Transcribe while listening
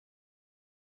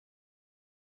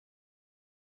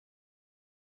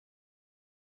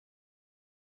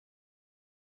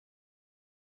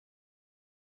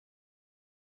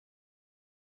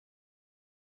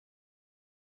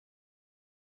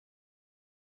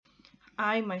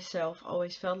I myself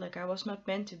always felt like I was not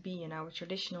meant to be in our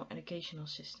traditional educational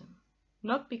system.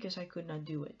 Not because I could not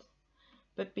do it,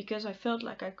 but because I felt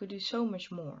like I could do so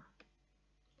much more.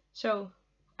 So,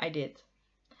 I did.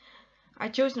 I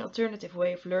chose an alternative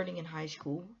way of learning in high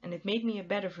school, and it made me a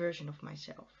better version of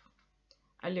myself.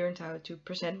 I learned how to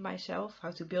present myself, how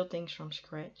to build things from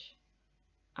scratch.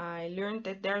 I learned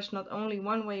that there's not only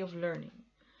one way of learning,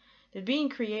 that being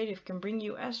creative can bring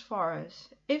you as far as,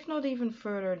 if not even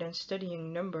further than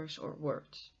studying numbers or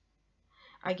words.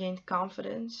 I gained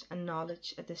confidence and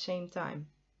knowledge at the same time.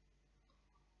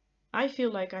 I feel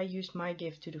like I used my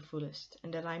gift to the fullest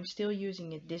and that I'm still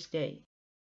using it this day.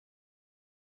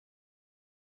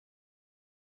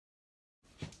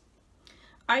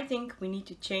 I think we need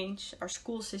to change our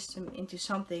school system into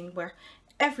something where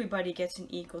everybody gets an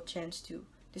equal chance to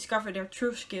discover their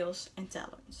true skills and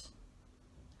talents.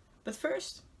 But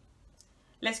first,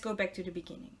 let's go back to the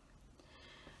beginning.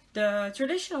 The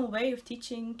traditional way of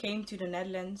teaching came to the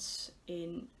Netherlands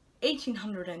in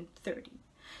 1830.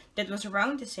 That was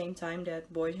around the same time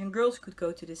that boys and girls could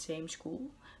go to the same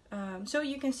school. So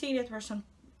you can see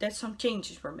that some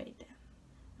changes were made then.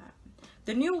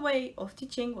 The new way of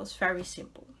teaching was very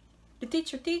simple. The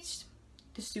teacher taught,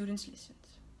 the students listened.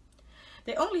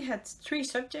 They only had 3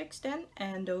 subjects then,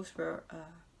 and those were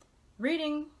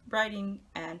reading, writing,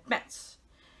 and maths.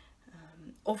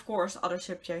 Of course, other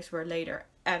subjects were later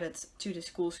added to the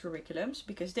school's curriculums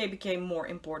because they became more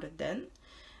important then.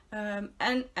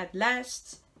 And at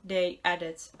last, they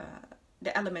added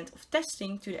the element of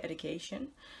testing to the education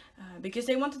because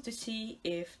they wanted to see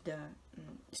if the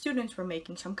students were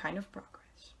making some kind of progress.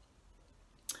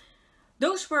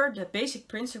 Those were the basic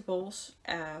principles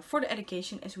for the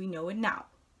education as we know it now.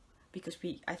 Because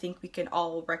I think we can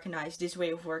all recognize this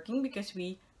way of working because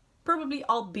we probably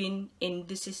all been in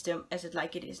the system as it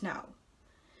like it is now.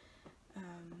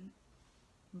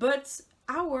 But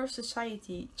our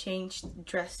society changed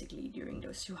drastically during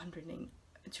those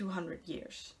 200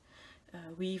 years.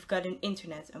 We've got an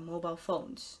internet and mobile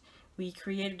phones. We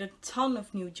created a ton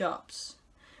of new jobs.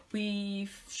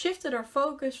 We've shifted our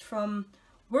focus from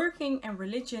working and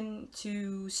religion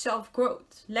to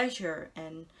self-growth, leisure,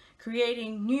 and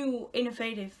creating new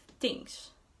innovative things.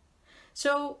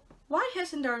 So why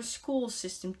hasn't our school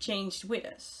system changed with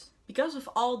us? Because of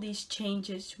all these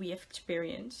changes we have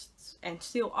experienced and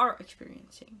still are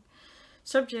experiencing.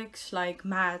 Subjects like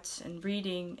maths and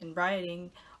reading and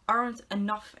writing aren't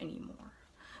enough anymore.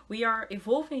 We are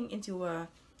evolving into a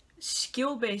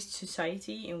skill-based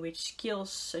society in which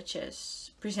skills such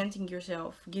as presenting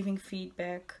yourself, giving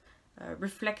feedback,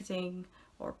 reflecting,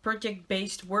 or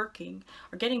project-based working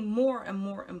are getting more and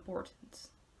more important.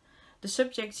 The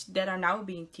subjects that are now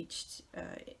being taught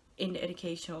in the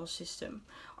educational system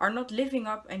are not living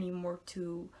up anymore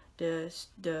to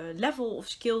the level of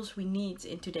skills we need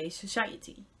in today's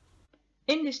society.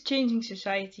 In this changing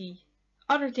society,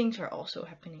 other things are also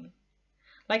happening.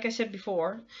 Like I said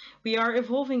before, we are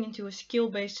evolving into a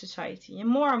skill-based society and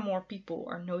more people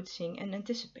are noticing and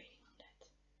anticipating on that.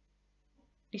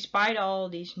 Despite all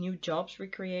these new jobs we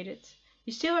created,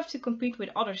 you still have to compete with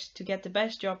others to get the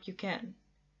best job you can.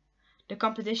 The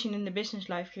competition in the business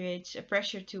life creates a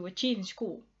pressure to achieve in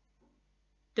school.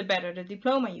 The better the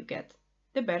diploma you get,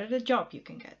 the better the job you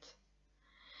can get.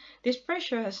 This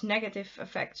pressure has negative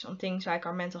effects on things like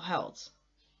our mental health.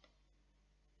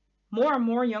 More and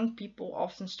more young people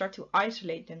often start to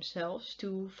isolate themselves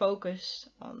to focus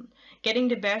on getting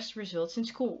the best results in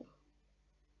school.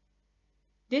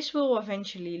 This will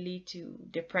eventually lead to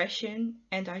depression,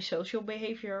 antisocial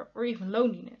behavior, or even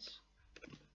loneliness.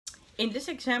 In this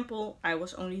example, I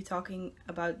was only talking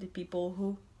about the people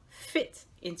who fit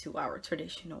into our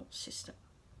traditional system.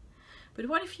 But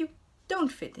what if you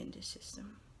don't fit in this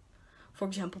system? For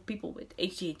example, people with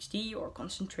ADHD or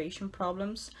concentration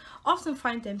problems often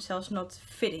find themselves not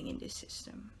fitting in this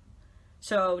system.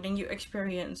 So then you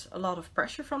experience a lot of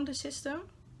pressure from the system.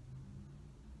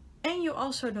 And you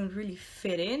also don't really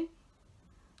fit in.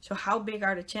 So how big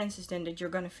are the chances then that you're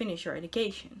going to finish your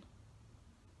education?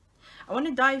 I want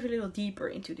to dive a little deeper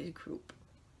into this group.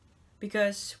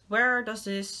 Because where does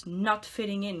this not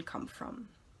fitting in come from?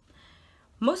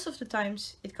 Most of the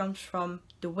times it comes from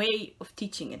the way of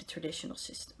teaching in the traditional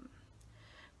system.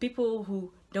 People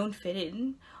who don't fit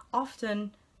in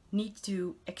often need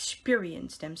to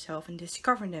experience themselves and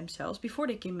discover themselves before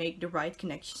they can make the right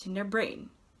connections in their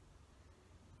brain.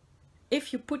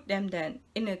 If you put them then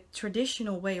in a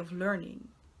traditional way of learning,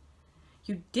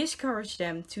 you discourage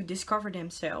them to discover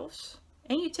themselves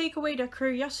and you take away their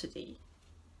curiosity,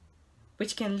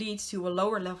 which can lead to a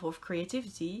lower level of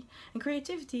creativity. And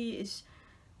creativity is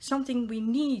something we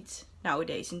need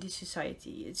nowadays in this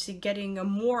society. It's getting a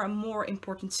more and more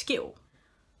important skill.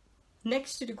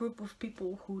 Next to the group of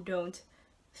people who don't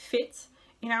fit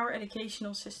in our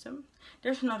educational system,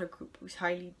 there's another group who's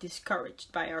highly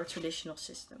discouraged by our traditional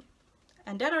system.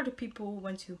 And that are the people who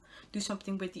want to do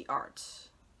something with the arts.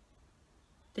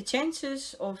 The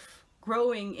chances of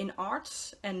growing in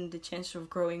arts and the chances of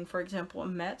growing, for example,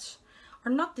 in maths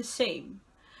are not the same,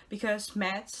 because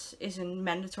maths is a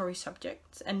mandatory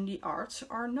subject and the arts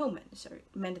are no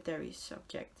mandatory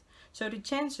subject. So the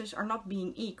chances are not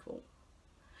being equal.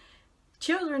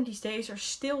 Children these days are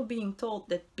still being told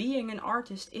that being an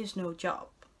artist is no job.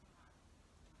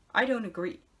 I don't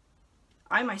agree.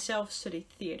 I myself studied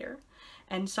theater,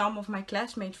 and some of my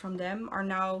classmates from them are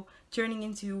now turning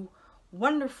into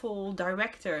wonderful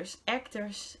directors,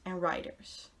 actors, and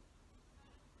writers.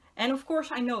 And of course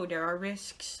I know there are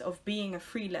risks of being a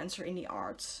freelancer in the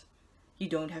arts. You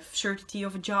don't have certainty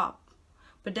of a job.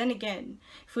 But then again,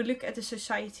 if we look at the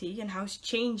society and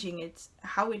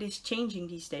how it is changing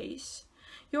these days,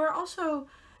 you are also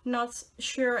not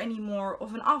sure anymore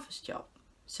of an office job.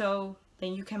 So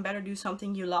then you can better do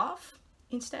something you love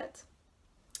instead.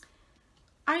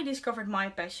 I discovered my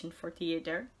passion for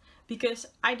theater because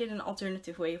I did an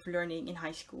alternative way of learning in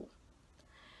high school.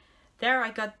 There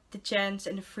I got the chance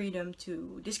and the freedom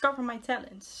to discover my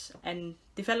talents and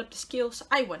develop the skills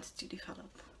I wanted to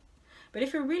develop. But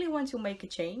if we really want to make a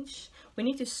change, we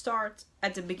need to start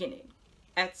at the beginning,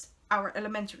 at our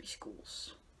elementary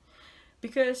schools.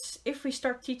 Because if we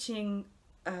start teaching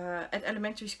at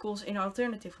elementary schools in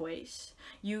alternative ways,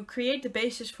 you create the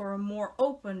basis for a more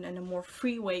open and a more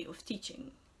free way of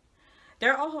teaching.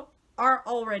 There are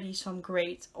already some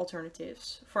great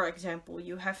alternatives. For example,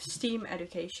 you have STEAM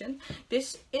education.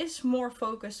 This is more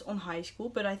focused on high school,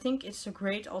 but I think it's a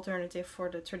great alternative for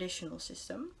the traditional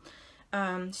system.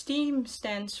 STEAM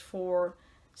stands for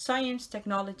Science,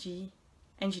 Technology,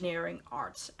 Engineering,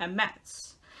 Arts and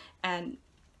Maths. And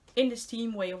in the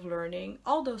STEAM way of learning,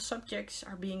 all those subjects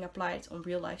are being applied on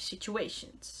real life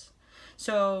situations.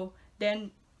 So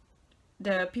then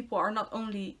the people are not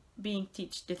only being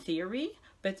taught the theory,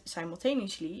 but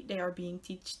simultaneously they are being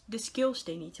taught the skills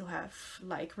they need to have,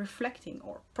 like reflecting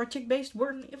or project-based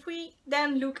work. If we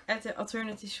then look at the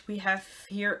alternatives we have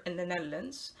here in the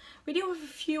Netherlands, we do have a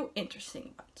few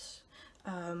interesting ones.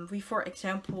 We, for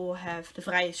example, have the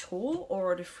Vrije School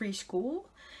or the Free School.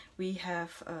 We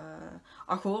have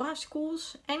Agora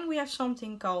schools, and we have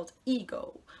something called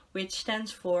EGO, which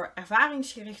stands for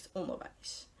Ervaringsgericht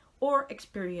Onderwijs, or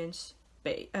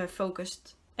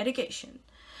experience-focused education.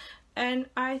 And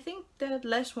I think that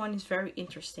last one is very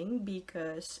interesting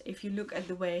because if you look at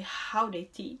the way how they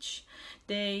teach,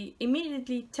 they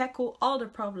immediately tackle all the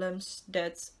problems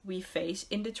that we face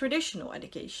in the traditional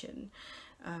education.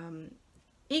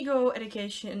 Ego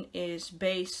education is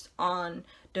based on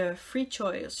the free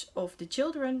choice of the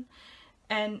children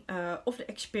and of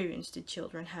the experience the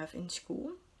children have in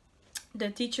school. The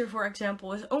teacher, for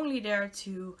example, is only there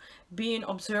to be an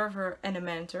observer and a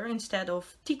mentor instead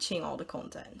of teaching all the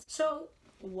content. So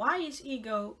why is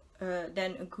Ego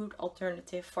then a good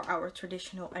alternative for our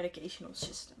traditional educational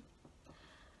system?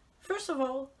 First of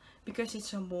all, because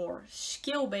it's a more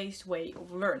skill-based way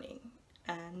of learning,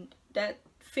 and that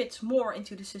fits more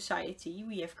into the society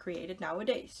we have created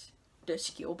nowadays, the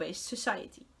skill-based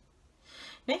society.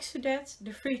 Next to that,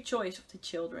 the free choice of the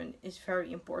children is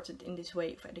very important in this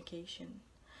way of education.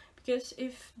 Because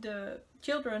if the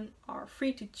children are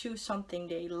free to choose something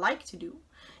they like to do,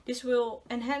 this will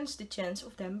enhance the chance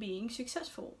of them being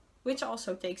successful, which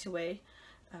also takes away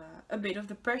a bit of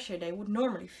the pressure they would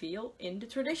normally feel in the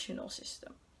traditional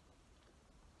system.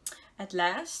 At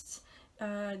last,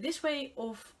 this way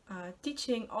of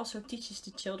teaching also teaches the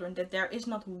children that there is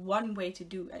not one way to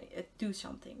do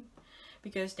something.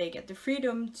 Because they get the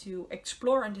freedom to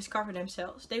explore and discover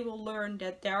themselves, they will learn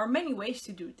that there are many ways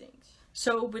to do things.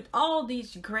 So with all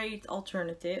these great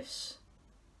alternatives,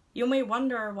 you may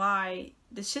wonder why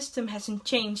the system hasn't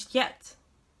changed yet.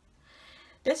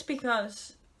 That's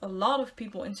because a lot of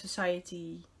people in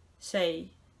society say,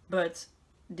 but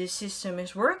this system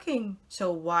is working,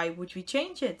 so why would we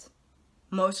change it?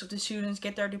 Most of the students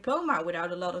get their diploma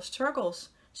without a lot of struggles,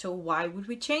 so why would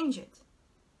we change it?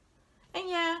 And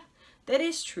yeah, that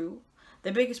is true.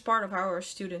 The biggest part of our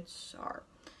students are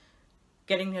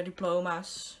getting their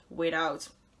diplomas without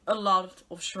a lot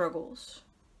of struggles.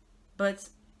 But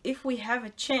if we have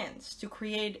a chance to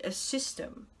create a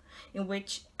system in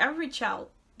which every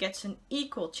child gets an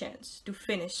equal chance to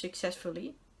finish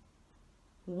successfully,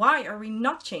 why are we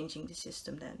not changing the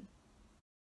system then?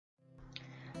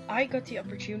 I got the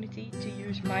opportunity to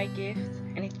use my gift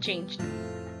and it changed me.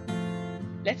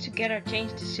 Let's together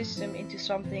change the system into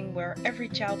something where every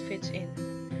child fits in,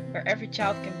 where every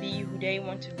child can be who they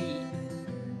want to be,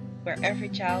 where every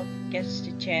child gets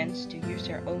the chance to use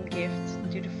their own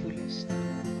gift to the fullest.